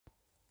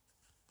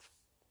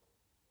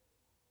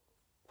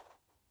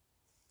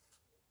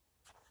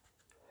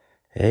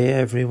Hey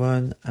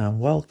everyone, and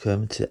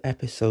welcome to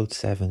episode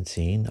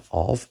 17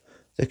 of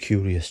The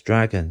Curious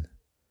Dragon.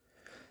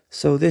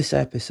 So this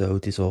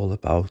episode is all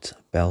about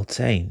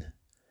Beltane.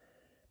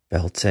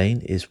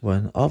 Beltane is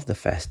one of the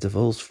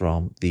festivals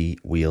from the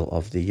Wheel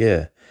of the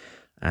Year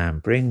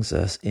and brings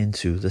us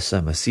into the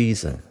summer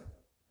season.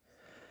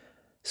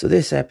 So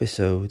this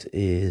episode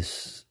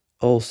is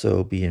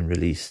also being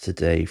released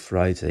today,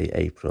 Friday,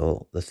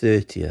 April the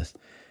 30th,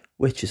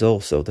 which is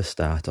also the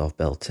start of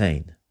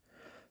Beltane.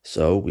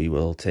 So we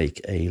will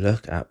take a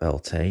look at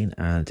Beltane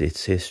and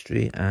its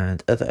history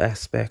and other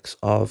aspects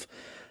of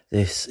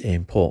this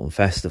important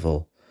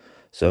festival.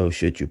 So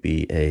should you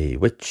be a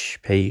witch,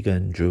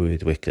 pagan,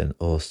 druid, Wiccan,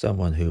 or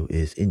someone who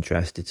is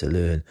interested to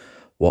learn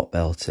what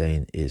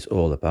Beltane is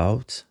all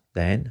about,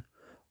 then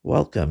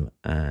welcome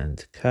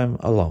and come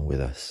along with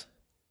us.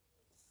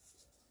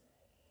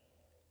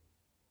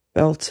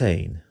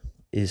 Beltane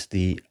is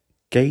the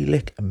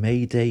Gaelic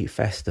May Day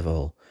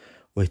festival,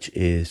 which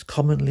is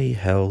commonly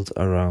held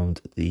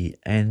around the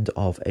end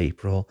of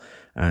April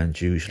and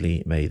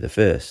usually May the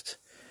 1st.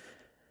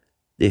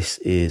 This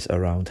is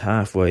around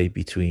halfway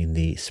between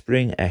the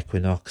spring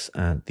equinox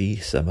and the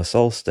summer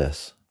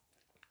solstice.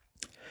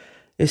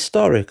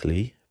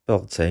 Historically,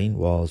 Beltane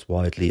was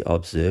widely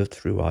observed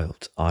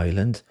throughout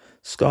Ireland,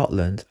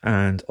 Scotland,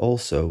 and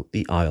also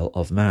the Isle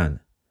of Man.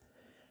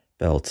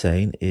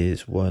 Beltane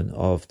is one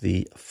of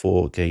the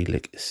 4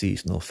 Gaelic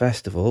seasonal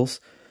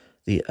festivals.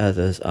 The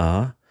others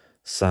are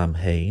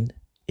Samhain,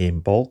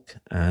 Imbolc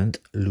and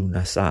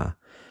Lunasa,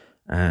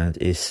 and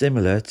is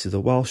similar to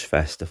the Welsh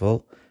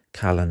festival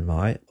Calan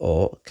Mai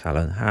or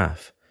Calan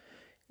Half.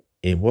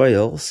 In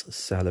Wales,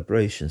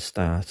 celebrations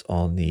start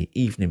on the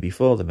evening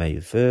before the May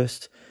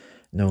 1st,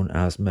 known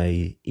as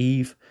May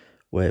Eve,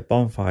 where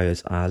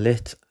bonfires are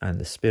lit and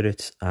the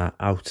spirits are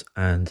out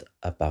and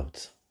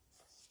about.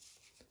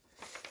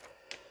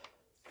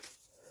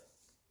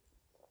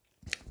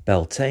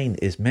 Beltane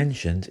is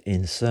mentioned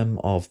in some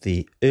of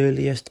the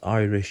earliest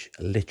Irish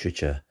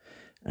literature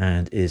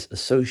and is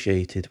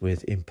associated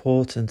with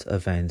important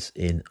events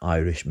in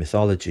Irish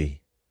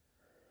mythology.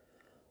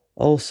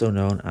 Also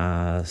known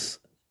as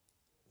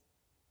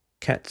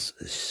Ket's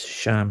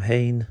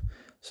Samhain,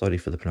 sorry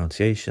for the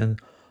pronunciation,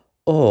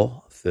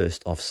 or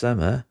First of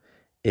Summer,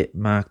 it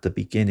marked the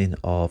beginning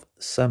of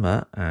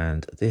summer,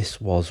 and this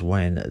was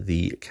when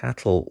the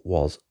cattle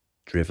was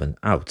driven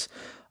out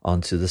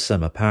onto the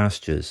summer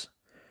pastures.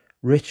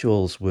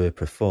 Rituals were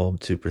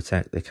performed to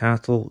protect the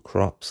cattle,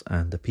 crops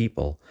and the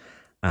people,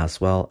 as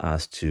well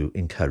as to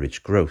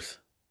encourage growth.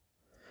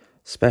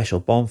 Special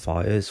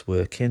bonfires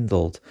were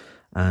kindled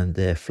and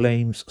their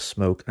flames,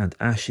 smoke and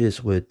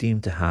ashes were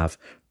deemed to have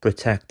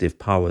protective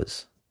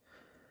powers.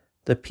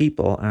 The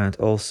people and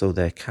also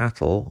their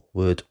cattle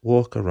would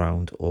walk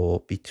around or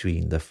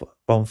between the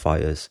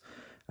bonfires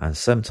and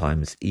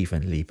sometimes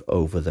even leap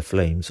over the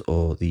flames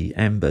or the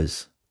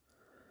embers.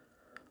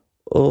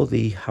 All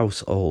the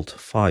household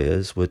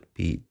fires would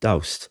be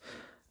doused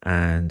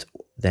and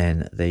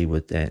then they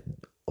would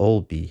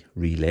all be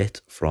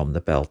relit from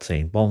the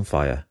Beltane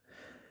bonfire.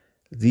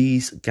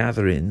 These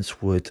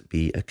gatherings would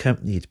be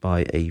accompanied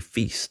by a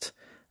feast,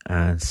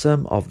 and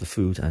some of the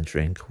food and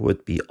drink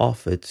would be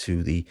offered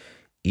to the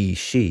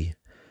Ishi.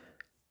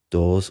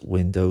 Doors,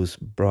 windows,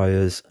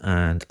 briars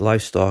and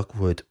livestock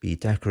would be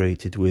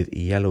decorated with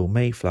yellow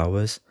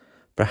mayflowers,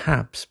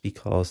 perhaps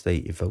because they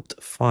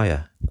evoked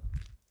fire.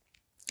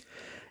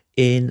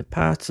 In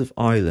parts of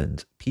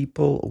Ireland,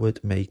 people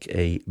would make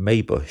a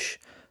maybush.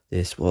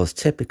 This was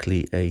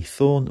typically a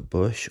thorn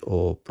bush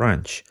or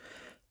branch,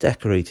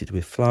 decorated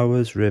with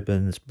flowers,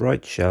 ribbons,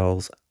 bright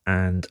shells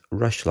and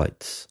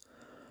rushlights.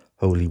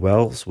 Holy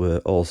wells were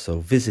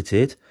also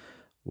visited,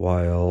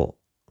 while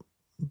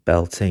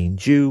Beltane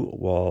Dew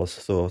was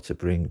thought to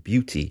bring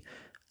beauty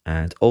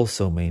and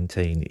also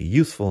maintain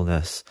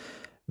youthfulness.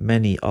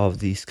 Many of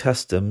these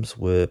customs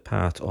were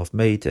part of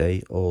May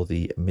Day or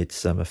the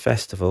Midsummer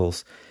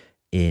festivals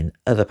in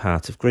other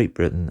parts of Great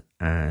Britain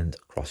and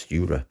across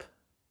Europe.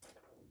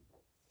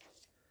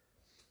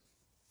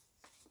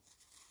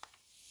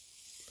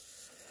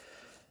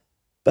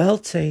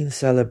 Beltane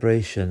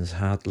celebrations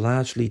had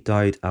largely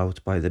died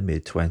out by the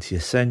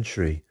mid-20th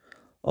century,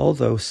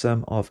 although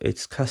some of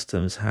its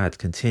customs had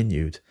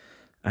continued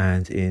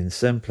and in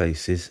some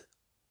places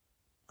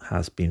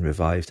has been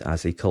revived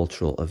as a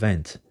cultural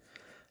event.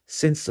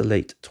 Since the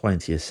late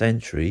 20th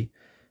century,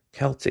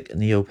 Celtic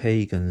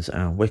neo-pagans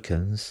and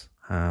Wiccans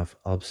have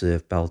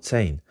observed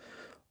Beltane,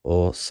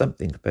 or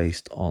something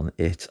based on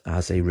it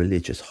as a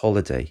religious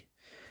holiday.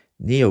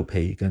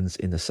 Neo-pagans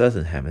in the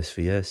Southern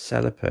Hemisphere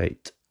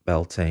celebrate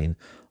Beltane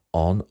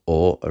on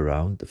or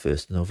around the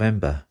 1st of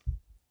November.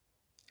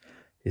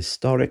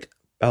 Historic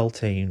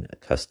Beltane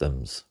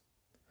customs.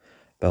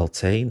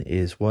 Beltane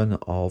is one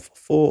of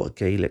 4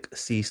 Gaelic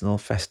seasonal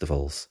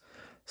festivals: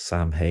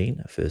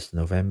 Samhain, 1st of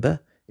November,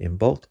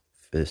 Imbolc,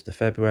 1st of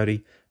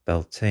February,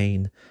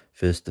 Beltane,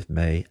 1st of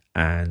May,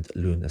 and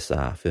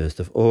Lunasa, 1st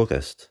of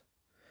August.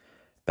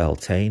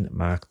 Beltane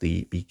marked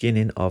the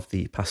beginning of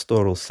the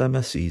pastoral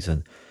summer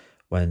season,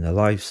 when the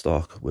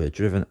livestock were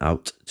driven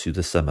out to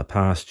the summer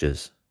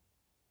pastures.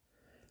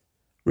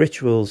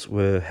 Rituals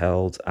were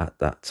held at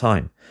that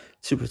time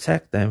to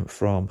protect them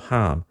from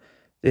harm,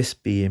 this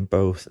being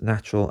both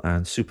natural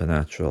and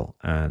supernatural,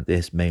 and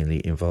this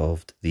mainly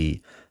involved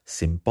the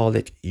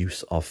symbolic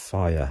use of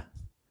fire.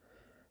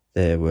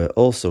 There were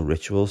also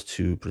rituals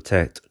to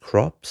protect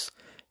crops,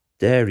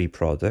 dairy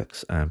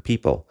products and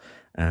people,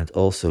 and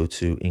also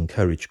to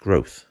encourage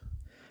growth.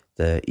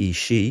 The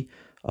Ishi,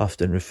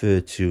 often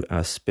referred to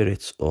as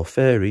spirits or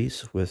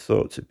fairies, were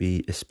thought to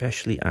be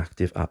especially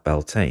active at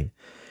Beltane,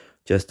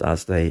 just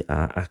as they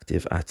are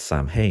active at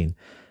Samhain,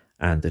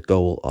 and the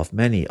goal of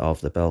many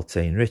of the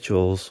Beltane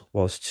rituals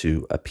was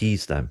to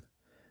appease them.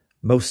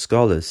 Most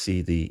scholars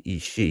see the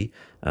Ishi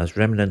as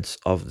remnants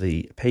of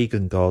the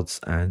pagan gods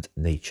and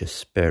nature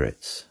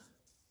spirits.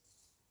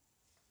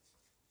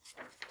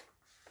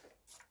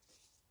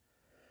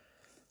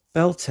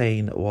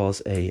 Beltane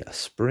was a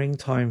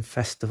springtime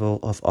festival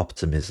of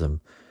optimism,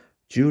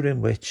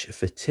 during which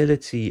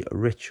fertility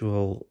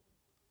ritual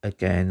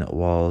again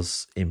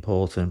was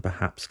important,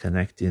 perhaps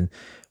connecting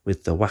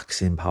with the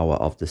waxing power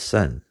of the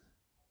sun.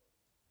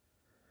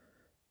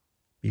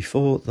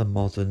 Before the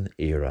modern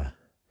era,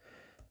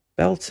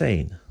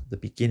 Beltane, the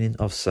beginning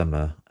of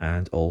summer,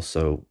 and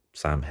also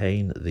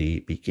Samhain,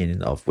 the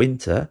beginning of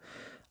winter,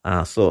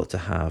 are thought to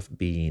have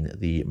been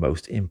the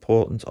most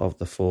important of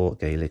the four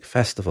Gaelic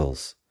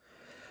festivals.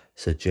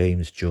 Sir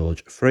James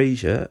George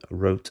Fraser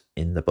wrote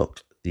in the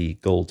book The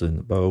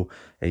Golden Bow,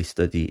 A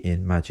Study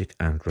in Magic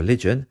and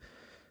Religion,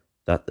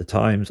 that the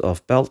times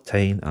of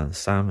Beltane and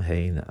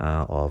Samhain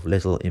are of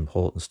little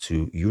importance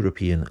to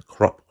European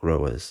crop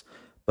growers,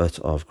 but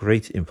of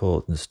great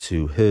importance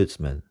to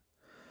herdsmen.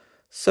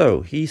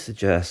 So he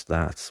suggests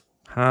that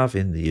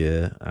halving the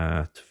year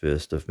at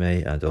 1st of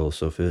May and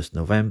also 1st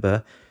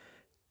November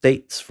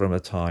dates from a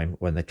time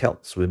when the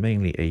Celts were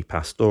mainly a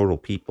pastoral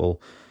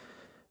people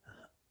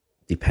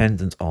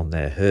dependent on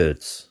their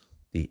herds.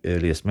 The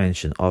earliest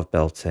mention of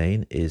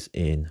Beltane is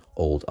in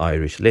Old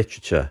Irish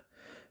literature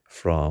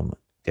from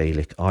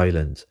Gaelic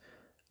Ireland.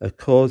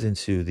 According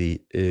to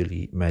the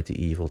early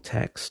medieval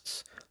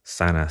texts,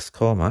 Sanas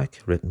Cormac,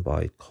 written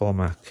by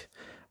Cormac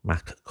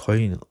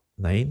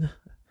MacCoinane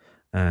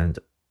and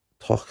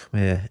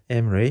Tochmere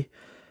Emery,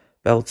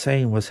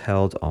 Beltane was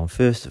held on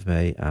 1st of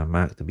May and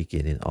marked the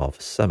beginning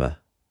of summer.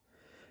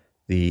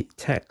 The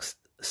texts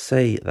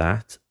say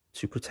that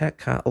to protect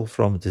cattle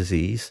from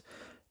disease,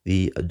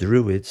 the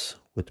Druids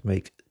would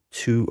make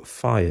 2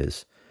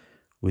 fires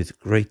with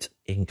great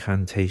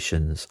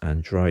incantations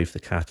and drive the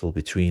cattle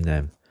between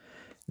them.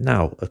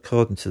 Now,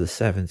 according to the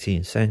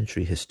 17th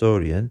century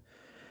historian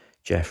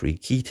Geoffrey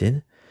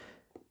Keating,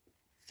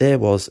 there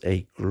was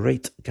a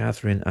great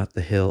gathering at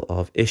the hill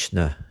of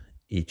Ishna,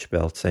 each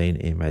Beltane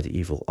in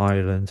medieval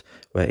Ireland,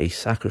 where a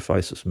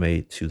sacrifice was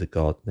made to the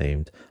god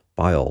named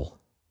Baal.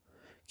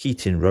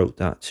 Keating wrote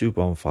that 2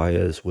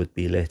 bonfires would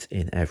be lit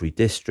in every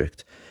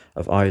district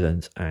of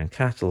Ireland and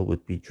cattle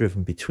would be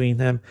driven between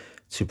them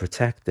to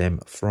protect them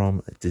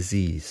from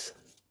disease.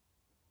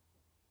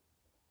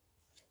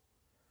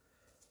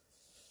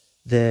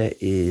 There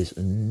is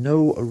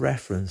no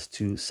reference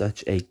to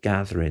such a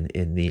gathering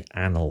in the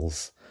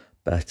annals,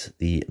 but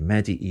the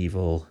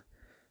medieval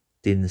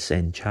Din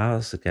Sen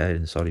Chas,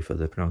 again sorry for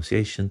the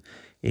pronunciation,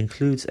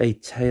 includes a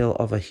tale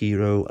of a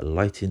hero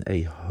lighting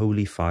a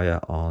holy fire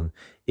on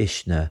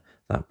Ishna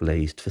that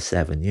blazed for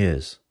 7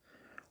 years.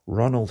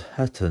 Ronald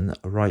Hutton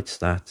writes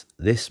that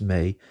this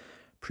may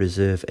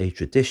preserve a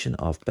tradition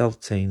of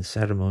Beltane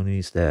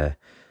ceremonies there,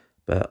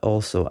 but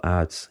also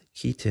adds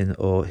Keating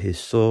or his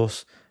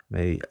source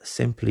may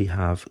simply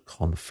have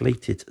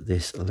conflated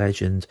this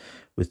legend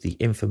with the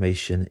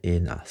information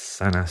in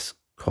Sanas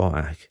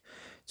Cormac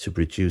to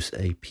produce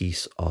a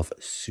piece of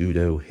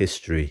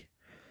pseudo-history.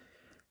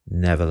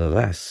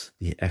 Nevertheless,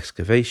 the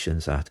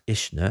excavations at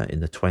Ishna in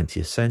the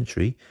 20th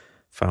century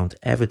found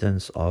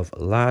evidence of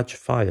large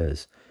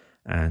fires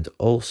and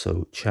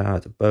also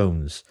charred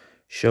bones,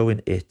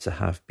 showing it to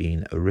have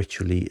been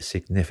ritually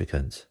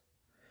significant.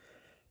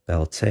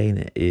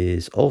 Beltane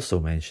is also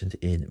mentioned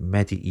in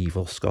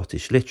medieval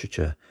Scottish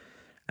literature.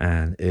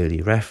 An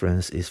early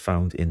reference is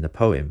found in the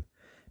poem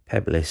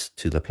Peblis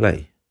to the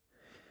Play,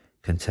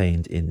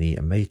 contained in the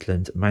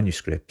Maitland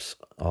manuscripts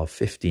of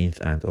 15th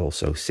and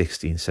also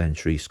 16th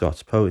century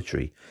Scots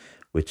poetry,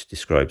 which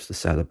describes the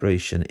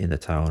celebration in the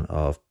town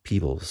of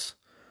Peebles.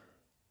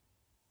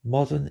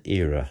 Modern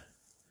era.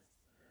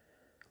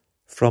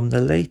 From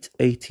the late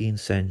 18th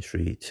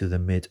century to the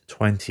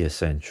mid-20th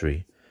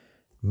century,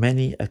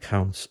 many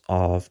accounts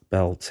of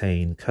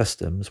Beltane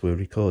customs were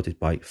recorded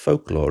by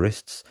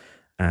folklorists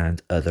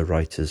and other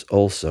writers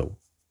also.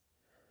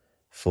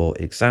 For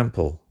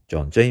example,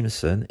 John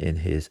Jameson, in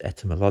his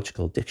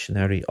Etymological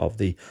Dictionary of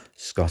the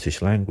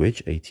Scottish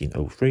Language,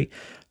 1803,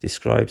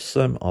 describes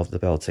some of the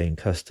Beltane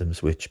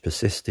customs which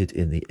persisted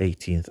in the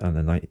 18th and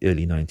the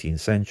early 19th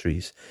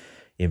centuries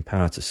in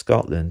parts of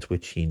Scotland,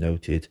 which he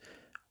noted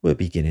were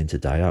beginning to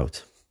die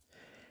out.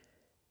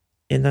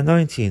 In the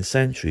 19th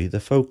century, the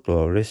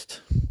folklorist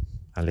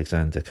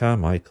Alexander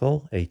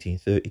Carmichael,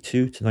 1832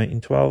 to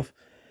 1912,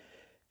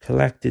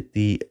 collected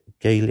the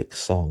Gaelic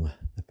song,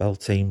 the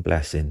Beltane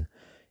Blessing,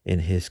 in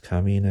his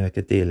Carmina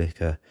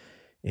Gaelica,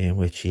 in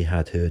which he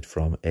had heard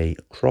from a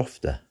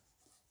crofter.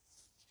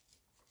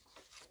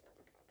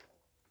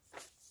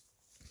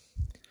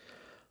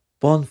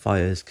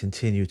 Bonfires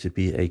continue to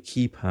be a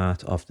key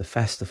part of the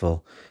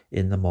festival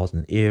in the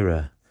modern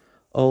era.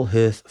 All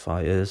hearth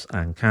fires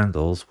and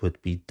candles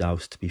would be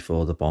doused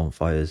before the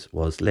bonfires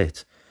was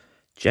lit,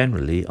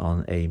 generally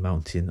on a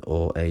mountain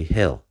or a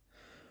hill.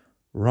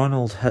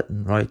 Ronald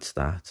Hutton writes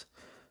that,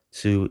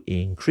 to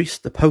increase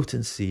the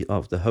potency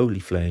of the holy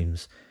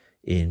flames,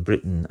 in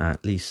Britain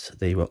at least,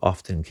 they were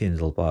often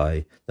kindled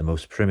by the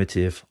most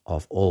primitive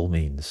of all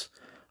means,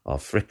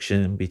 of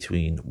friction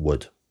between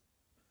wood.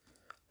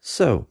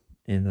 So,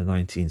 in the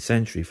 19th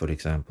century, for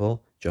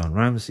example, John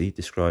Ramsay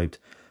described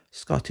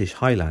Scottish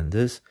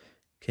Highlanders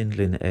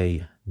kindling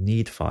a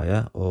need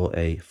fire or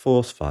a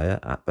force fire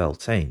at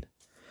Beltane.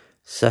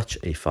 Such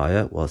a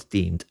fire was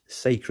deemed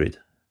sacred.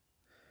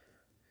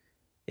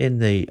 In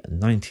the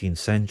 19th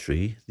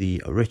century,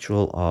 the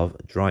ritual of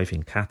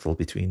driving cattle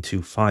between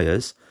two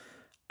fires,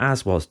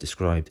 as was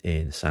described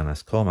in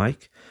Sanas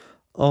Cormac,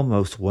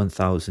 almost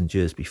 1,000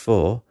 years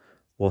before,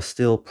 was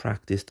still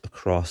practiced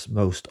across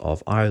most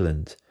of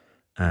Ireland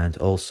and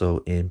also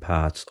in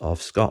parts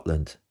of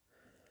Scotland.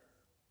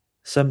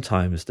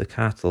 Sometimes the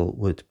cattle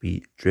would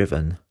be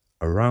driven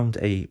around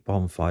a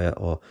bonfire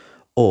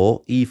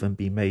or even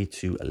be made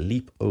to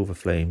leap over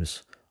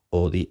flames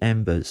or the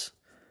embers.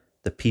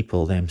 The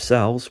people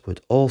themselves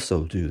would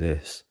also do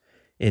this.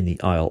 In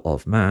the Isle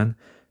of Man,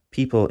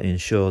 people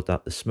ensured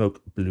that the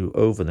smoke blew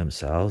over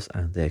themselves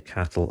and their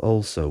cattle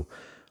also.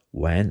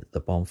 When the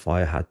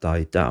bonfire had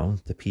died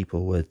down, the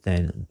people would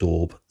then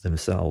daub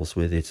themselves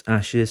with its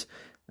ashes,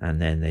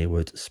 and then they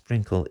would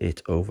sprinkle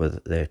it over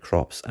their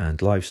crops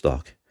and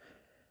livestock.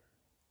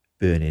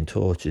 Burning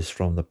torches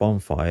from the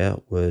bonfire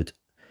would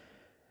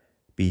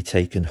be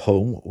taken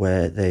home,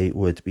 where they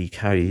would be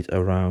carried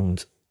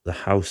around the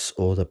house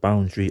or the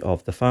boundary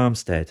of the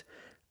farmstead,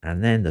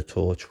 and then the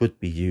torch would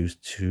be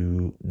used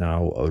to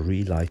now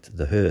relight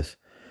the hearth.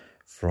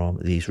 From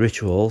these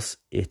rituals,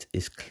 it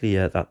is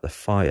clear that the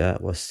fire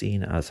was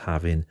seen as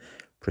having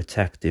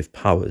protective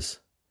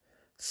powers.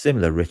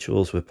 Similar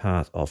rituals were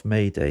part of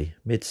May Day,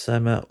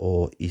 Midsummer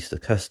or Easter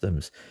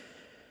customs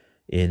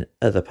in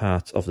other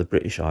parts of the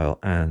British Isles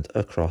and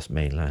across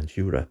mainland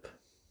Europe.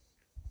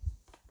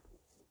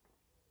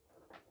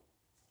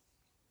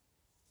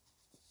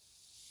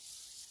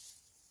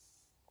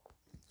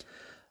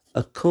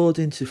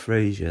 According to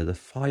Fraser, the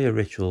fire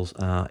rituals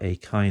are a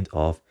kind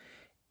of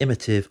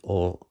imitative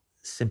or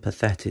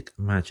sympathetic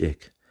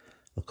magic.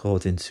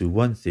 According to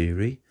one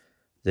theory,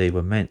 they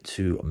were meant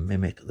to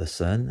mimic the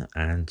sun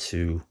and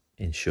to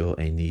ensure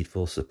a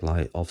needful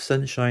supply of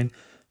sunshine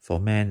for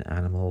men,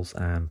 animals,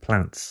 and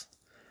plants.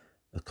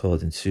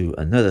 According to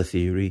another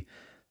theory,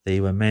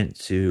 they were meant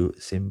to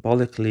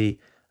symbolically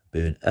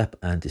burn up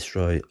and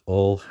destroy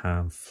all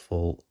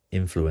harmful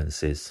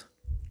influences.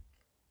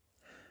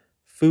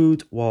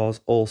 Food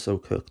was also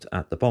cooked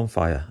at the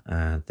bonfire,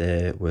 and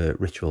there were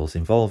rituals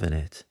involving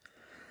it.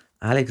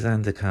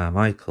 Alexander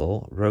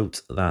Carmichael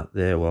wrote that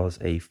there was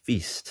a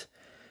feast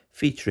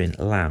featuring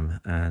lamb,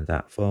 and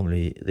that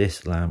formerly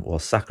this lamb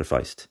was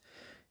sacrificed.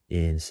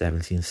 In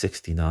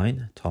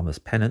 1769, Thomas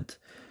Pennant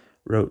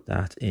wrote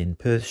that in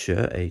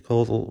Perthshire a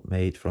caudle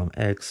made from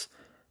eggs,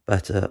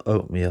 butter,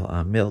 oatmeal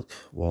and milk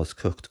was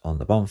cooked on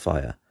the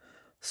bonfire.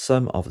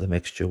 Some of the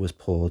mixture was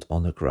poured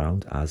on the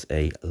ground as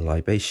a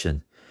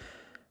libation.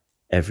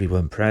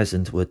 Everyone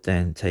present would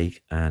then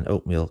take an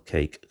oatmeal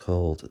cake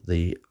called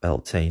the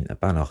Beltane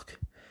bannock.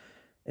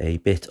 A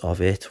bit of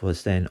it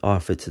was then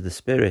offered to the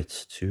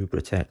spirits to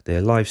protect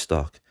their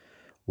livestock,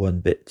 one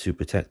bit to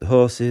protect the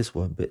horses,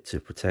 one bit to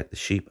protect the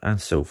sheep,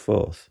 and so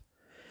forth.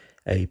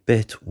 A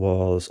bit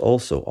was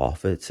also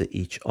offered to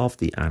each of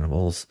the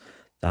animals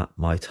that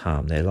might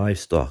harm their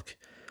livestock.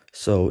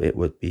 So it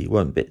would be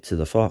one bit to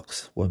the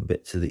fox, one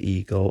bit to the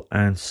eagle,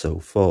 and so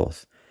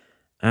forth.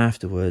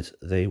 Afterwards,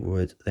 they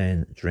would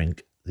then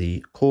drink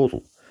the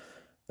caudle.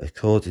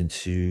 According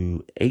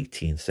to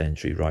 18th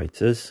century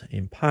writers,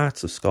 in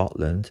parts of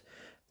Scotland,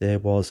 there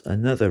was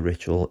another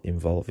ritual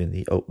involving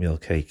the oatmeal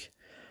cake.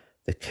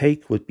 The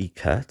cake would be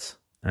cut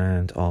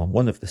and on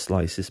one of the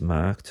slices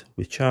marked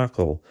with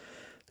charcoal.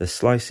 The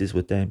slices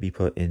would then be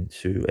put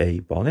into a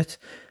bonnet,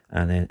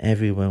 and then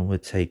everyone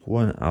would take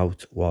one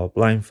out while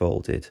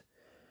blindfolded.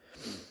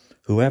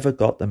 Whoever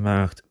got the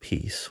marked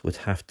piece would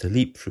have to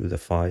leap through the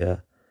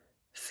fire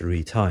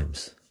 3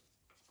 times.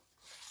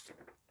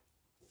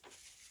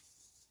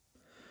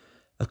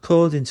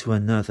 According to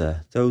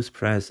another, those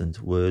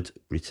present would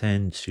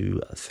pretend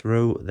to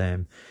throw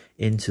them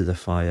into the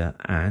fire,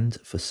 and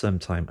for some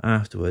time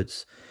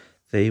afterwards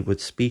they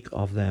would speak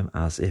of them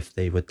as if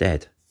they were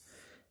dead.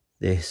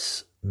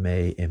 This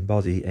may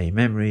embody a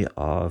memory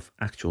of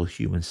actual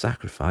human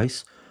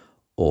sacrifice,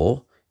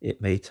 or it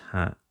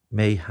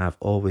may have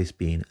always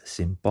been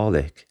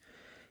symbolic.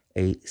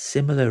 A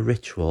similar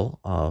ritual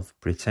of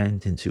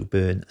pretending to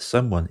burn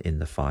someone in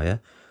the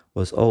fire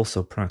was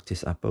also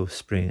practiced at both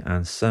spring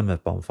and summer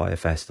bonfire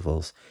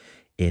festivals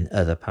in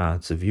other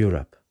parts of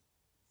Europe.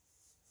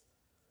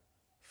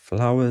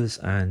 Flowers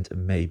and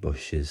May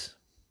bushes.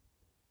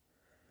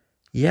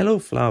 Yellow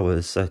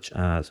flowers such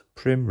as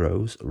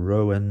primrose,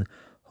 rowan,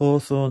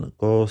 hawthorn,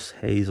 gorse,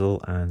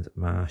 hazel and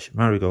marsh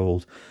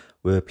marigold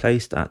were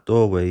placed at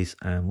doorways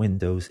and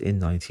windows in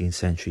 19th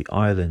century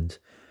Ireland,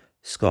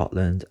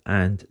 Scotland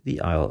and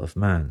the Isle of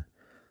Man.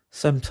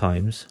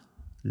 Sometimes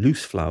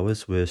loose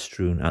flowers were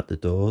strewn at the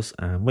doors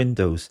and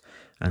windows,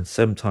 and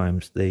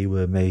sometimes they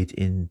were made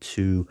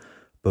into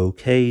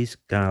bouquets,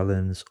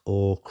 garlands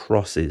or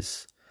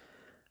crosses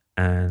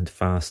and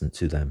fastened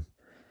to them.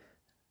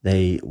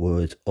 They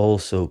would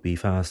also be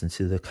fastened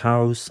to the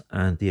cows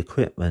and the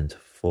equipment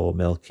for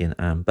milking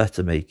and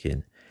butter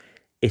making.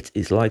 It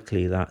is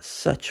likely that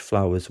such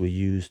flowers were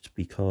used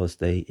because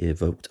they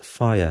evoked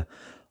fire.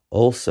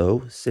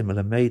 Also,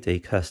 similar May Day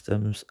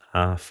customs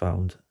are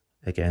found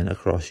again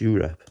across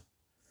Europe.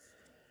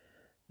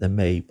 The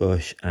May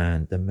bush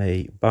and the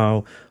May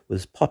bough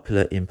was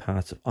popular in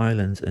parts of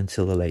Ireland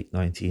until the late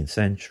 19th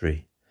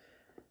century.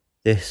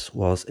 This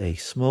was a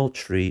small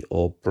tree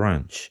or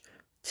branch,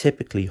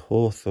 typically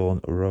hawthorn,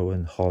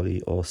 rowan,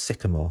 holly or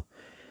sycamore,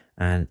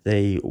 and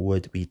they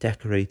would be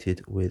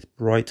decorated with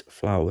bright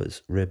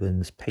flowers,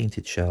 ribbons,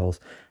 painted shells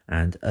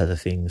and other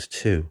things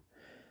too.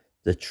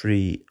 The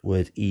tree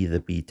would either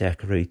be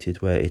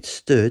decorated where it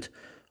stood,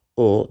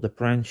 or the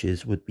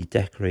branches would be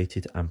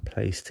decorated and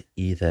placed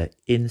either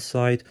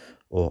inside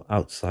or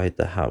outside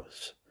the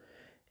house.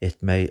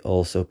 It may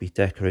also be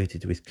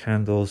decorated with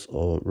candles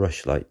or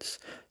rushlights.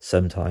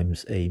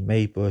 Sometimes a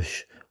May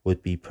bush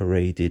would be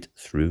paraded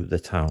through the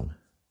town.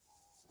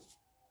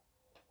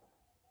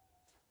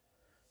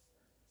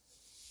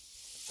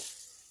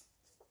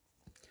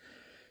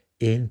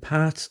 In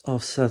parts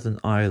of southern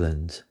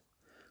Ireland,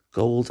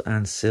 gold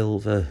and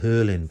silver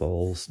hurling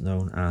balls,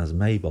 known as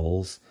May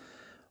balls,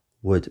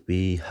 would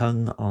be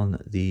hung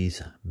on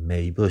these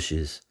May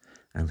bushes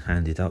and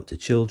handed out to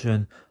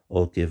children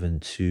or given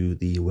to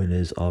the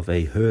winners of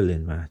a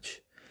hurling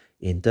match.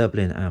 In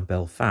Dublin and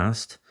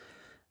Belfast,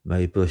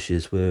 May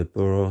bushes were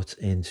brought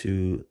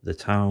into the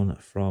town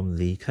from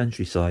the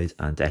countryside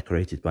and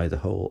decorated by the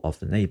whole of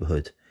the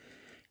neighbourhood.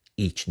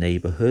 Each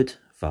neighbourhood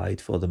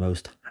vied for the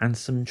most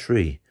handsome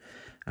tree,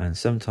 and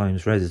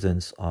sometimes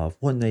residents of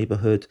one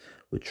neighbourhood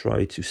would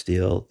try to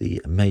steal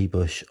the May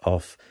bush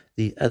off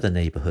the other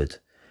neighbourhood.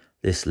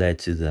 This led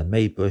to the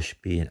May bush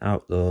being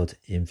outlawed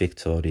in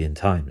Victorian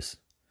times.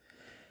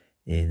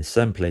 In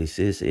some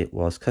places, it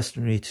was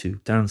customary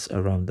to dance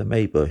around the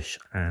May bush,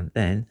 and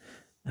then,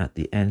 at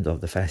the end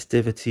of the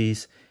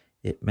festivities,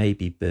 it may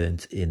be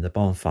burnt in the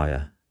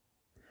bonfire.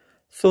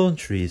 Thorn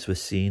trees were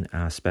seen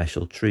as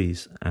special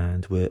trees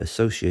and were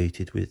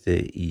associated with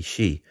the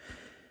Ishi.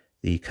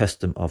 The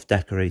custom of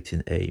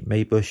decorating a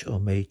May bush or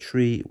May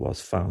tree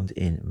was found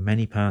in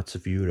many parts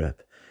of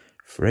Europe.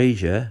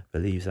 Fraser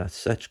believes that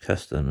such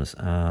customs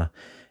are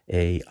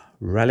a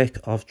relic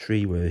of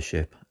tree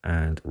worship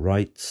and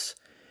writes,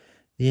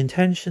 "The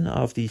intention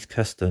of these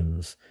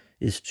customs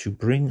is to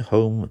bring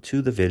home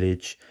to the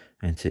village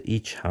and to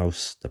each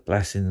house the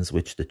blessings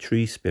which the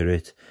tree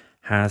spirit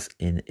has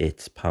in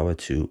its power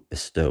to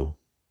bestow."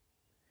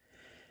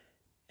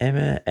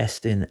 Emma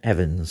Estin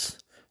Evans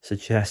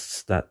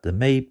suggests that the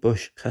May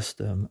bush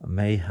custom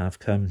may have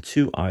come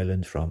to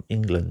Ireland from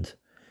England,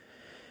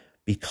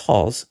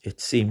 because it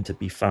seemed to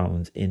be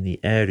found in the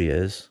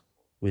areas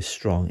with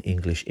strong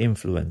English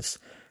influence,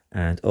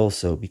 and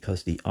also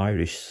because the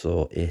Irish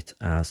saw it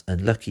as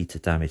unlucky to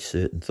damage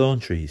certain thorn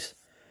trees.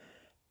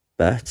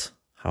 But,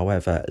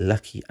 however,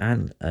 lucky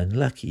and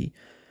unlucky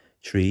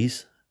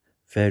trees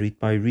varied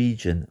by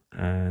region,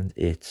 and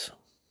it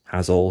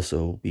has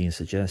also been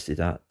suggested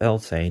that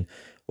Beltane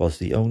was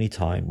the only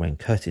time when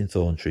cutting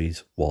thorn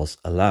trees was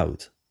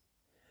allowed.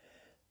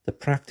 The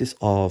practice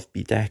of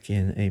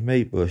bedecking a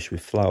May bush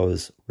with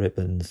flowers,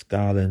 ribbons,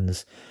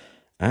 garlands,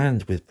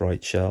 and with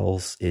bright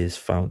shells is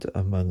found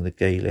among the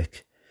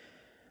Gaelic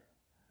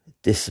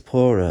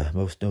diaspora,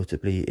 most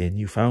notably in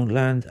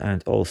Newfoundland,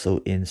 and also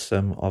in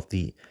some of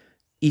the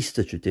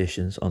Easter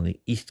traditions on the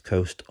east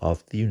coast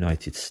of the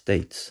United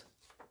States.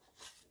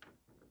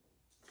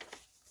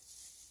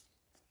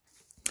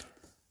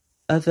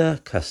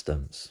 Other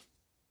customs.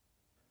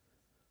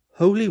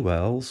 Holy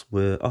wells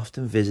were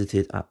often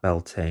visited at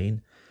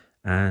Beltane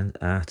and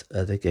at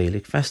other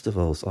Gaelic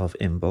festivals of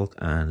Imbolc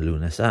and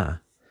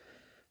Lunasa.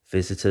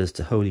 Visitors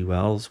to holy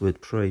wells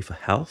would pray for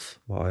health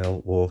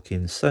while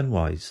walking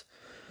sunwise,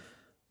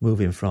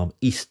 moving from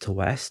east to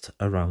west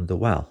around the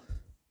well.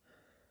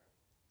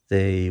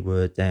 They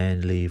would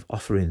then leave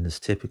offerings.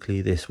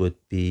 Typically this would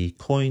be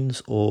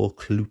coins or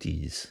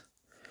clooties.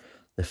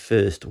 The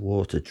first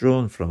water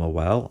drawn from a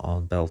well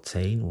on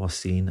Beltane was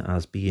seen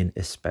as being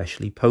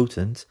especially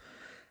potent,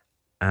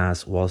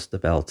 as was the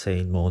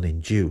Beltane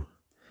morning dew.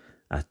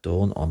 At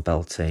dawn on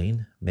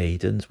Beltane,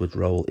 maidens would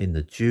roll in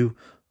the dew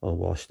or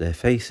wash their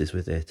faces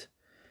with it.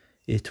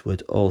 It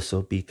would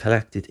also be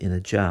collected in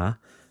a jar,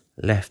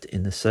 left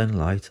in the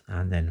sunlight,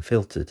 and then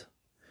filtered.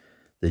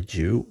 The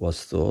dew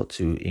was thought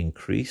to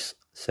increase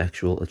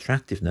sexual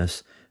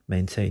attractiveness,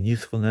 maintain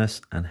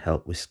youthfulness, and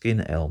help with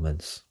skin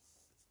ailments.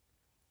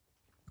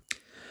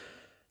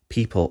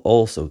 People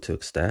also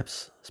took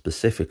steps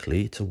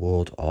specifically to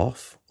ward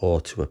off or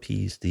to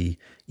appease the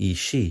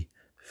ishi.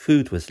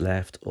 Food was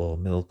left or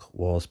milk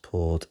was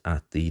poured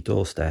at the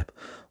doorstep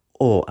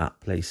or at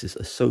places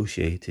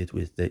associated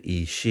with the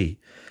ishi,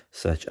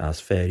 such as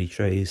fairy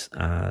trays,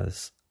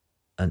 as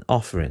an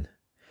offering.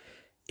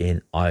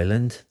 In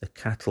Ireland, the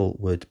cattle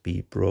would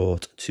be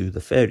brought to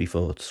the fairy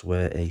forts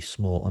where a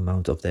small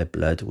amount of their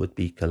blood would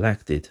be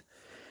collected.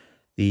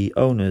 The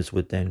owners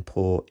would then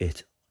pour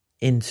it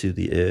into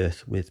the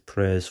earth with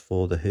prayers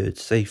for the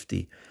herd's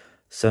safety.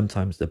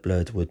 Sometimes the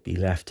blood would be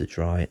left to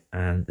dry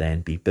and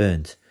then be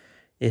burnt.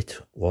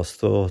 It was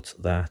thought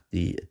that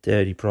the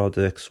dairy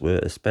products were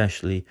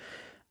especially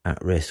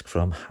at risk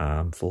from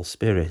harmful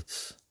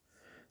spirits.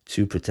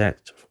 To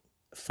protect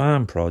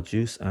farm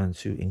produce and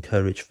to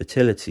encourage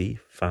fertility,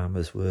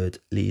 farmers would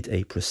lead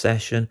a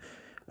procession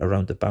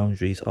around the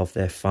boundaries of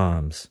their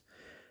farms.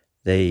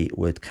 They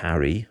would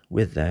carry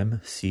with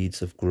them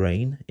seeds of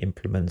grain,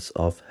 implements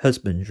of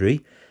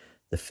husbandry,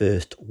 the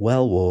first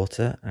well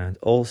water, and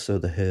also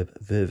the herb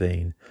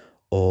vervain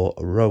or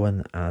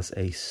rowan as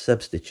a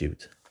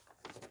substitute.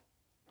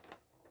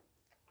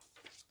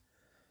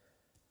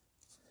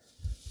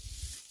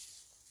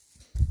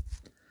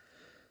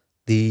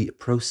 The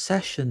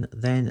procession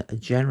then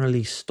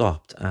generally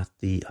stopped at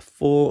the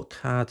 4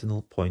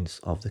 cardinal points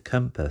of the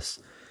compass,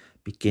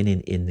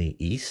 beginning in the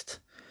east,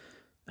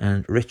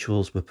 and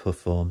rituals were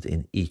performed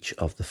in each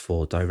of the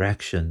 4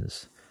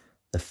 directions.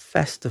 The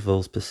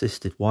festivals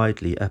persisted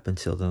widely up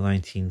until the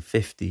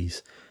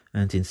 1950s,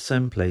 and in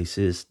some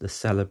places the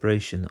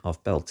celebration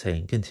of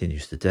Beltane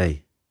continues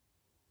today.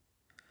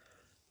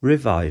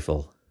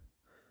 Revival.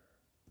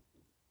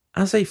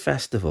 As a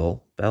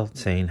festival,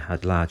 Beltane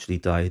had largely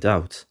died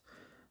out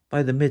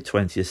by the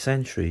mid-20th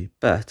century,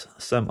 but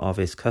some of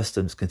its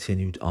customs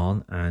continued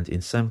on, and in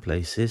some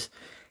places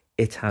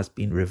it has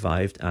been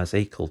revived as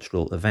a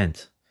cultural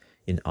event.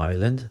 In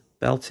Ireland,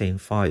 Beltane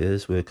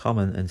fires were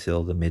common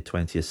until the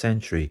mid-20th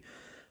century,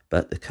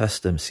 but the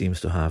custom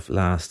seems to have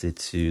lasted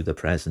to the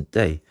present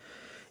day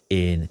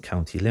in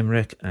County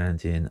Limerick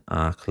and in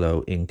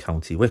Arklow in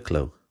County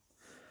Wicklow.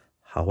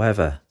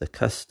 However, the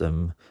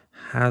custom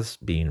has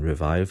been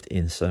revived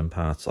in some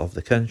parts of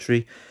the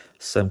country.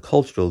 Some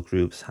cultural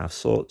groups have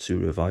sought to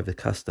revive the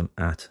custom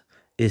at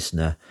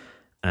Isna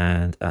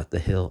and at the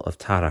Hill of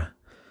Tara.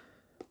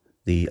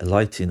 The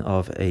lighting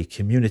of a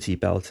community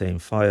Beltane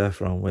fire,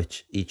 from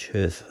which each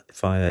hearth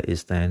fire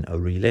is then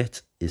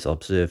relit, is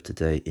observed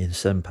today in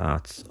some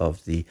parts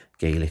of the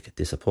Gaelic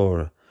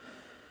diaspora,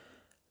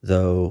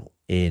 though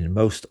in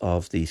most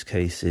of these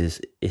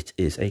cases it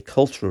is a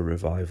cultural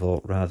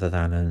revival rather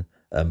than an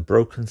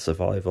unbroken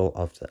survival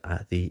of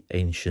the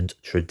ancient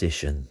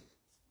tradition.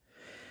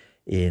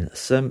 In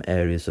some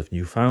areas of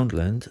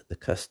Newfoundland, the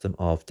custom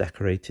of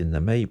decorating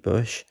the May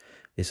bush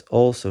is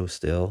also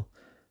still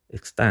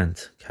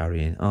extant,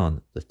 carrying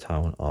on. The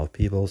town of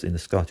Peebles in the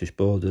Scottish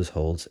borders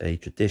holds a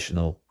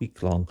traditional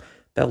week-long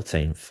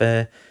Beltane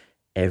fair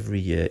every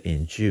year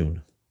in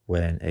June,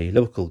 when a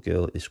local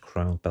girl is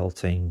crowned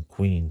Beltane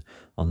Queen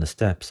on the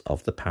steps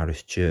of the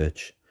parish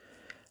church.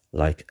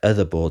 Like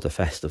other border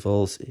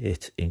festivals,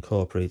 it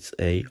incorporates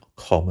a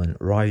common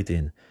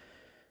riding,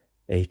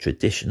 a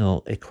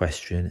traditional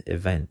equestrian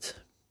event.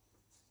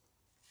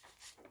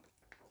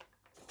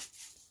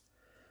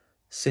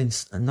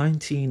 Since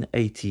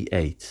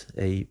 1988,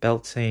 a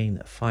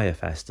Beltane Fire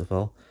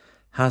Festival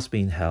has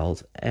been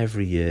held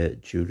every year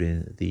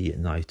during the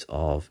night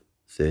of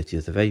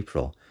 30th of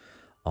April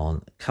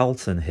on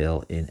Calton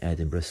Hill in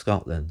Edinburgh,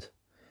 Scotland.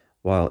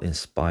 While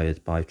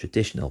inspired by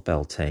traditional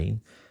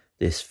Beltane,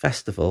 this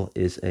festival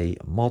is a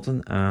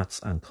modern arts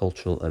and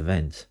cultural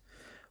event,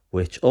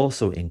 which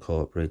also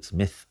incorporates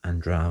myth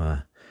and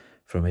drama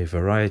from a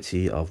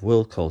variety of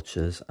world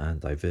cultures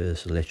and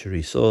diverse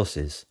literary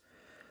sources.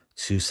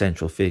 2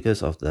 central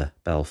figures of the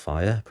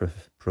Belfire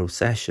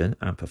procession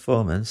and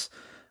performance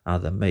are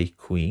the May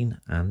Queen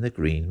and the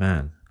Green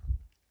Man.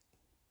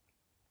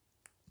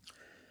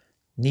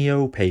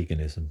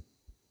 Neo-paganism.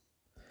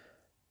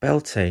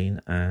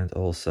 Beltane and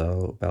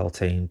also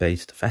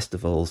Beltane-based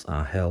festivals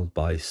are held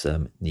by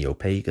some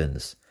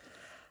neo-pagans.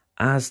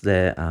 As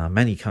there are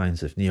many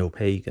kinds of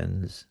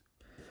neo-pagans,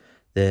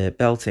 their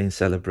Beltane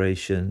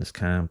celebrations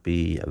can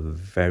be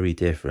very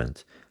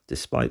different,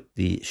 despite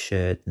the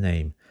shared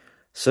name.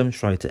 Some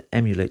try to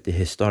emulate the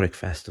historic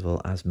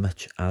festival as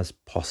much as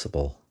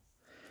possible.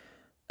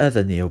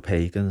 Other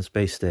neo-pagans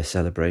base their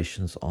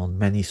celebrations on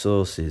many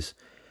sources,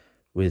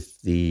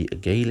 with the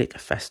Gaelic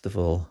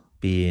festival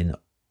being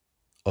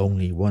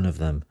only one of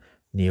them.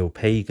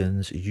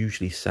 Neo-pagans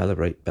usually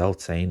celebrate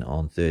Beltane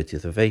on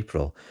 30th of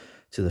April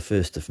to the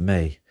 1st of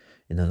May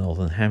in the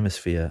Northern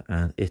Hemisphere,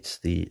 and it's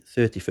the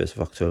 31st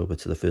of October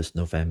to the 1st of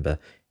November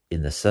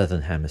in the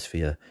Southern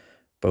Hemisphere,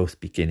 both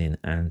beginning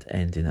and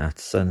ending at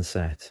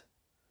sunset.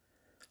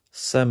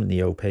 Some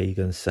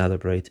neo-pagans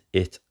celebrate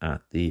it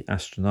at the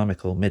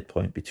astronomical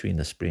midpoint between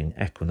the spring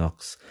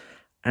equinox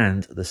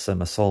and the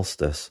summer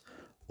solstice,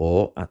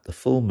 or at the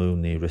full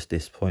moon nearest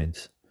this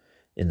point.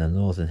 In the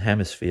northern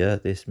hemisphere,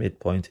 this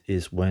midpoint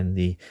is when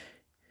the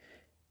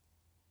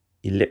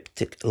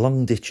elliptic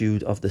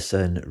longitude of the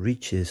sun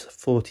reaches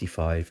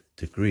 45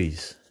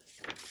 degrees.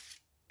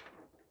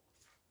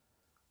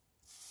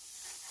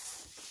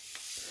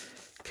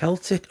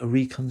 Celtic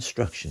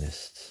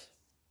Reconstructionists.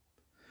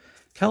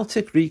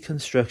 Celtic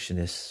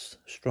Reconstructionists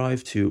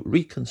strive to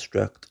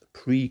reconstruct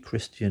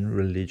pre-Christian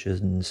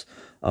religions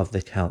of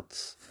the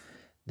Celts.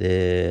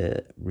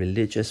 Their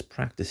religious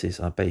practices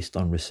are based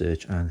on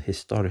research and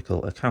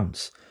historical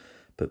accounts,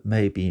 but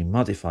may be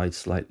modified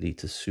slightly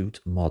to suit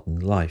modern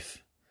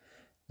life.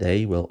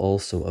 They will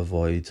also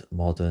avoid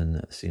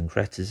modern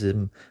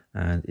syncretism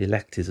and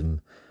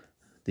eclecticism,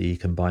 the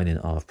combining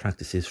of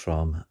practices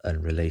from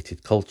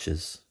unrelated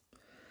cultures.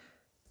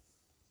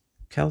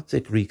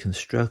 Celtic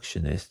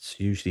Reconstructionists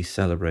usually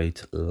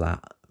celebrate La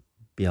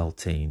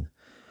Beltane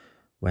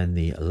when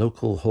the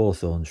local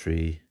hawthorn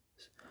trees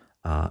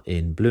are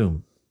in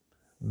bloom.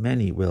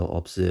 Many will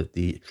observe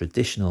the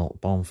traditional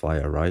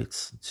bonfire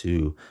rites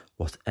to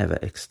whatever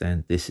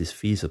extent this is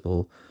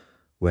feasible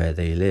where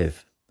they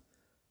live.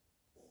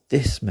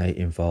 This may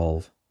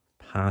involve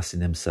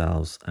passing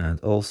themselves and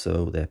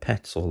also their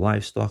pets or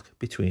livestock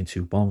between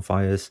two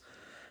bonfires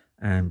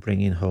and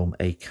bringing home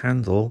a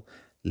candle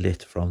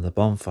lit from the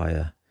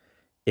bonfire.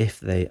 If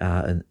they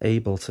are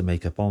unable to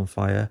make a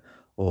bonfire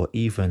or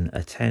even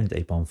attend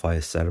a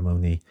bonfire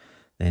ceremony,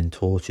 then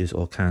torches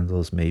or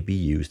candles may be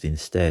used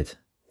instead.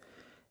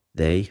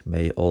 They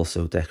may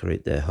also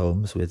decorate their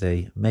homes with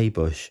a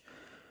maybush,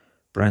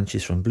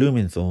 branches from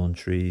blooming thorn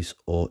trees,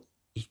 or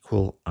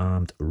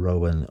equal-armed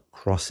rowan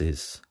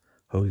crosses.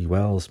 Holy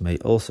wells may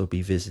also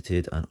be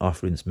visited and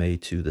offerings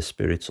made to the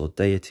spirits or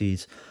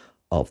deities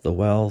of the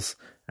wells,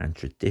 and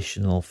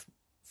traditional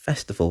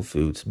festival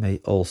foods may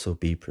also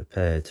be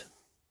prepared.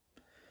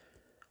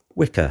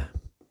 Wicca.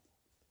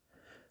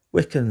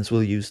 Wiccans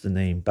will use the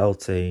name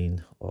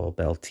Beltane or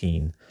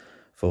Beltane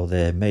for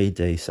their May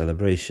Day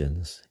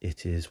celebrations.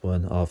 It is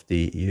one of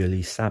the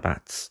yearly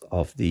Sabbats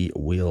of the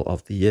Wheel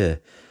of the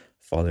Year,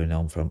 following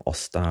on from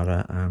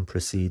Ostara and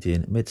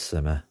preceding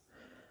Midsummer.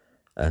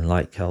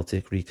 Unlike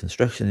Celtic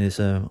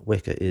Reconstructionism,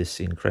 Wicca is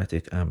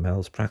syncretic and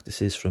melds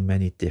practices from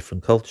many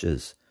different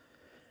cultures.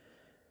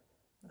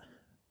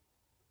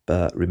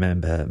 But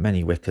remember,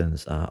 many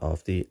Wiccans are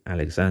of the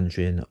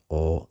Alexandrian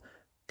or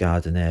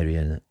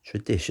Gardnerian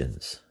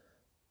traditions.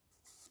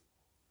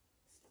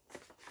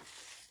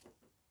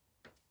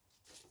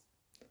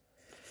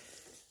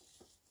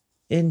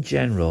 In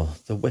general,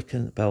 the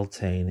Wiccan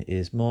Beltane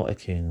is more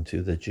akin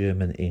to the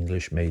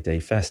German-English May Day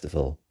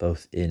festival,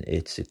 both in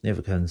its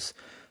significance,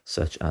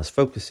 such as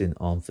focusing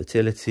on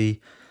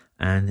fertility,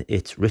 and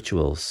its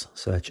rituals,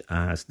 such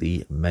as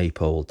the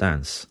Maypole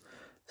dance.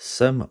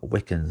 Some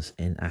Wiccans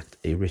enact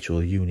a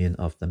ritual union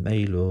of the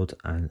May Lord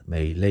and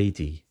May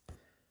Lady.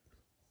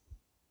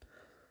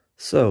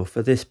 So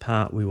for this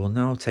part, we will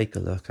now take a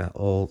look at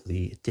all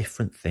the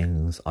different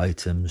things,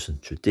 items and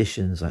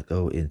traditions that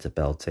go into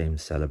Beltane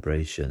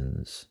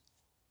celebrations.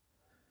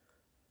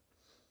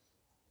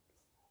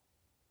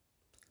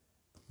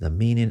 The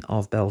meaning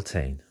of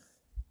Beltane.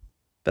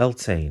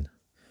 Beltane.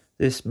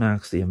 This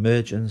marks the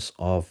emergence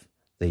of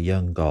the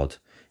young god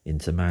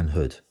into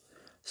manhood.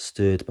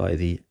 Stirred by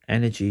the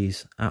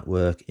energies at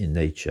work in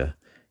nature,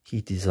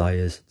 he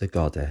desires the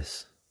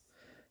goddess.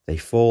 They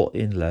fall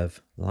in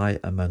love, lie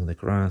among the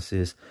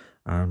grasses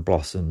and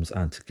blossoms,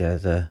 and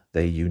together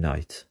they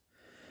unite.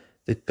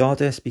 The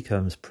goddess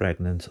becomes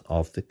pregnant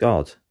of the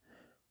god.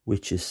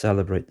 Witches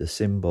celebrate the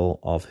symbol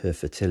of her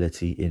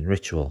fertility in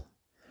ritual.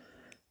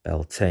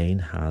 Beltane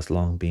has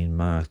long been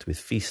marked with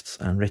feasts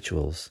and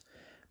rituals.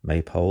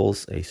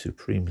 Maypoles, a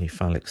supremely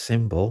phallic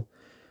symbol,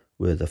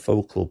 were the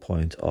focal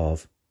point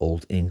of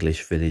Old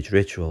English village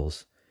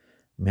rituals.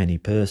 Many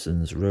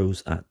persons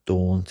rose at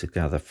dawn to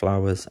gather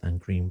flowers and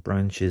green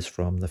branches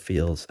from the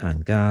fields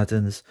and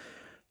gardens,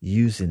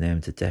 using them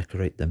to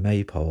decorate the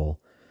maypole,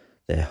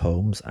 their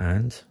homes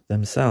and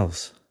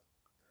themselves.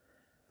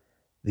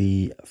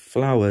 The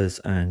flowers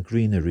and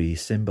greenery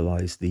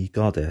symbolize the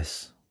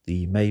goddess.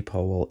 The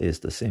maypole is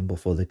the symbol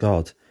for the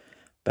god.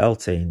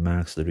 Beltane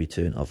marks the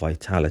return of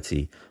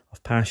vitality,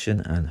 of passion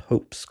and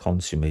hopes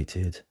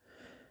consummated.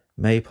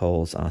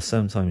 Maypoles are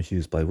sometimes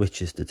used by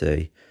witches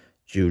today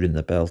during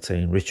the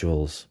Beltane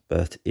rituals,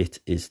 but it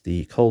is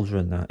the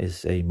cauldron that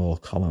is a more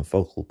common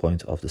focal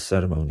point of the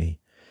ceremony.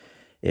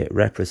 It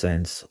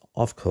represents,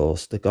 of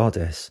course, the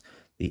goddess,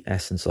 the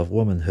essence of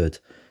womanhood,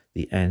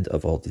 the end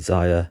of all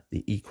desire,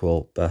 the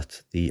equal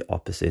but the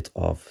opposite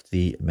of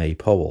the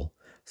maypole,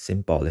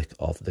 symbolic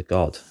of the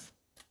god.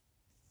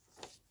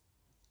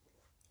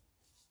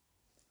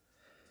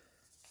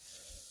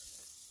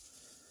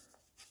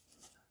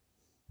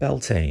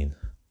 Beltane.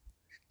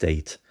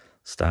 Date.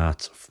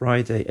 Starts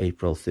Friday,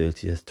 April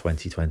 30th,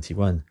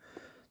 2021.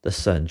 The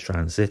sun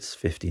transits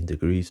 15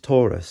 degrees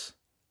Taurus.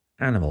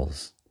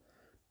 Animals: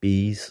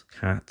 bees,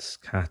 cats,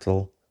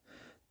 cattle,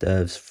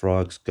 doves,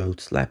 frogs,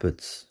 goats,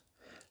 leopards,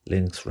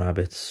 lynx,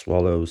 rabbits,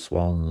 swallows,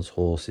 swans,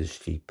 horses,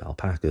 sheep,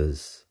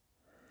 alpacas.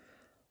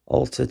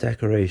 Altar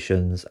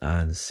decorations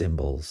and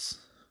symbols.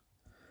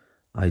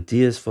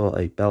 Ideas for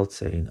a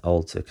Beltane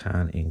altar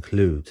can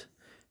include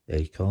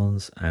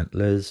acorns,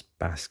 antlers,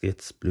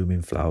 baskets,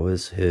 blooming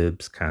flowers,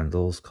 herbs,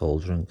 candles,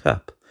 cauldron,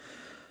 cup,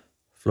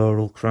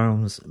 floral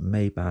crowns,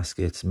 may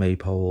baskets,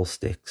 maypole,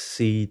 sticks,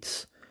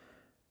 seeds,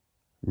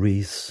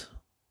 wreaths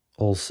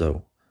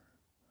also.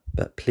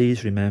 But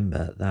please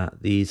remember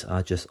that these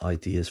are just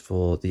ideas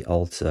for the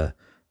altar.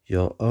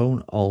 Your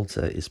own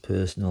altar is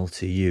personal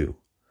to you.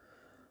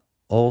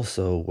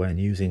 Also, when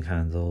using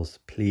candles,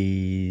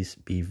 please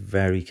be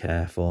very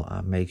careful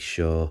and make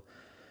sure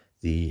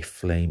the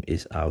flame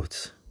is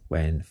out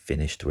when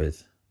finished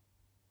with.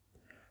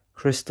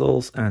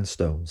 Crystals and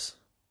stones: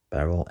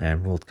 beryl,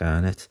 emerald,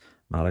 garnet,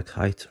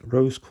 malachite,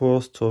 rose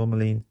quartz,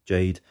 tourmaline,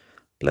 jade,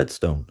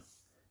 bloodstone.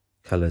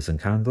 Colours and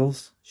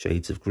candles: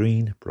 shades of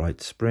green, bright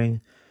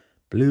spring,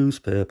 blues,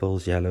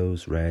 purples,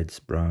 yellows, reds,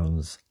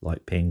 browns,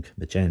 light pink,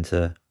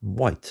 magenta,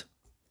 white.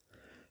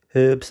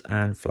 Herbs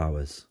and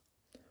flowers: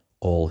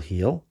 all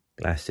heal,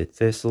 blessed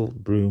thistle,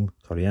 broom,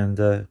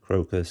 coriander,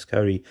 crocus,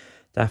 curry,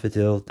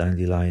 daffodil,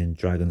 dandelion,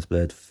 dragon's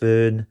blood,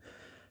 fern,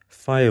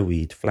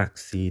 fireweed,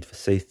 flaxseed,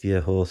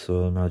 forsythia,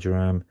 hawthorn,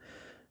 marjoram,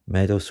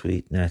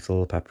 meadowsweet,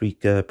 nettle,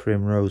 paprika,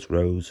 primrose,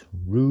 rose,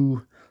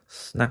 rue,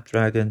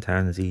 snapdragon,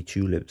 tansy,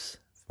 tulips,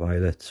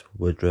 violet,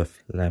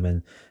 woodruff,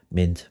 lemon,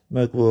 mint,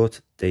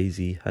 mugwort,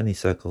 daisy,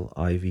 honeysuckle,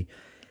 ivy,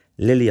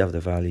 lily of the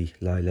valley,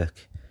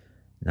 lilac,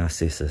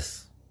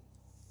 narcissus.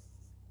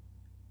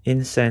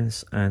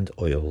 Incense and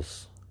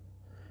oils: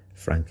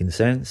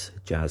 frankincense,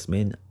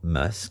 jasmine,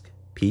 musk,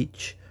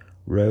 peach,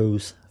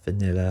 rose,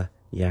 vanilla,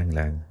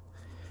 ylang-ylang.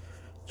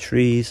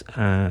 Trees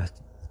are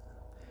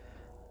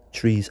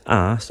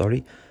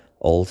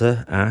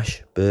alder,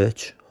 ash,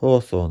 birch,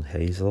 hawthorn,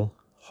 hazel,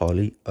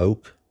 holly,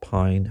 oak,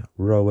 pine,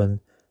 rowan,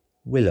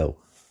 willow.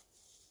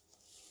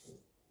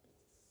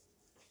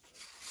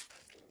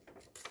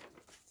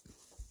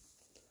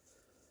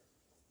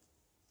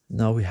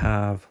 Now we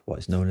have what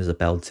is known as a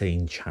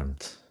Beltane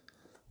chant.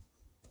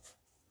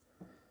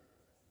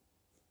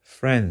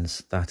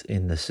 Friends that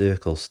in the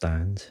circle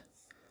stand,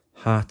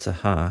 heart to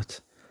heart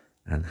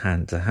and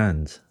hand to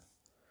hand,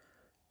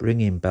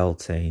 bringing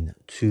Beltane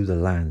to the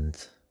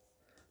land.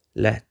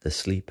 Let the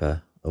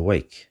sleeper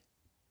awake.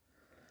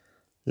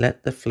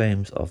 Let the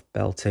flames of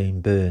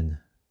Beltane burn.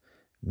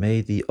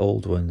 May the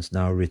old ones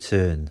now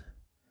return.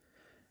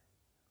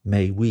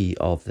 May we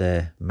of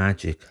their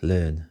magic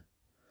learn.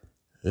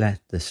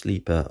 Let the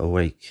sleeper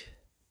awake.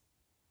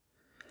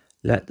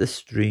 Let the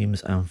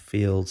streams and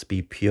fields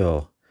be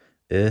pure,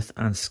 earth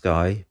and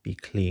sky be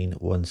clean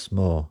once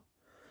more.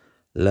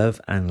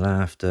 Love and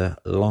laughter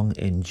long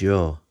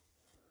endure.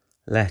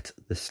 Let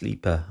the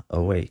sleeper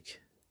awake.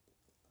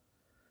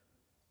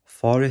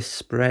 Forests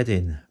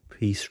spreading,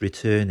 peace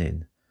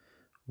returning,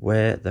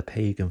 where the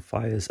pagan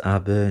fires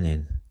are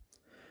burning.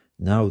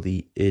 Now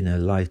the inner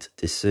light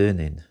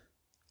discerning.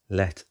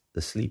 Let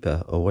the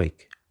sleeper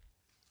awake.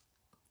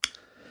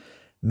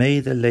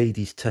 May the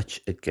lady's touch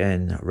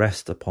again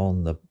rest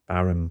upon the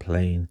barren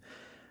plain.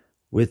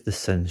 With the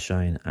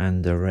sunshine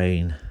and the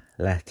rain,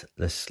 let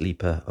the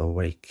sleeper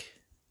awake.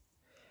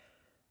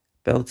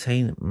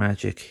 Beltane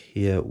magic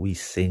here we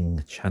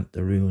sing, chant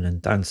the rune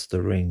and dance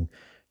the ring.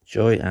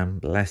 Joy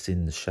and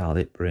blessings shall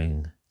it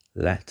bring.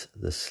 Let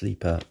the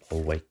sleeper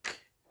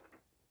awake.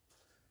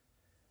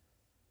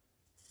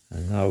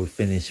 And now we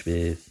finish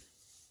with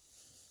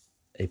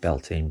a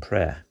Beltane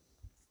prayer.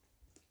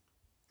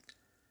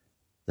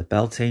 The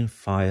Beltane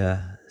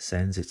fire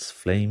sends its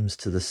flames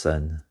to the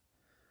sun,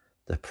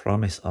 the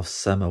promise of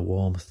summer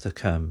warmth to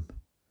come.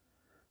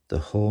 The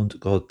horned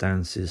god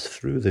dances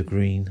through the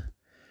green,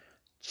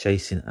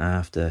 chasing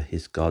after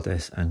his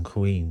goddess and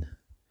queen.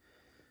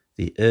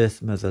 The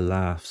earth mother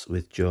laughs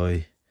with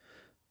joy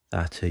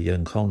that her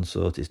young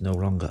consort is no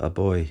longer a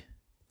boy.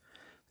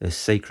 Their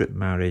sacred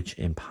marriage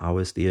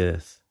empowers the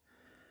earth,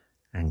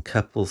 and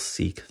couples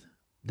seek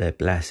their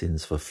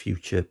blessings for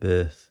future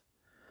birth.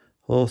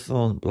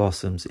 Hawthorn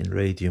blossoms in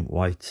radiant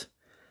white,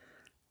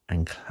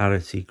 and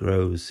clarity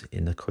grows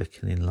in the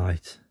quickening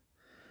light.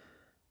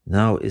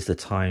 Now is the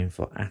time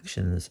for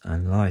actions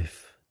and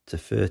life, to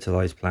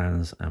fertilize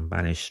plans and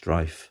banish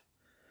strife.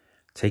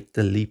 Take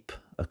the leap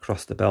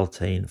across the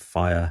Beltane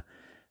fire,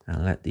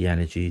 and let the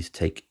energies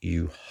take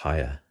you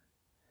higher.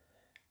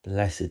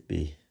 Blessed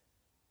be.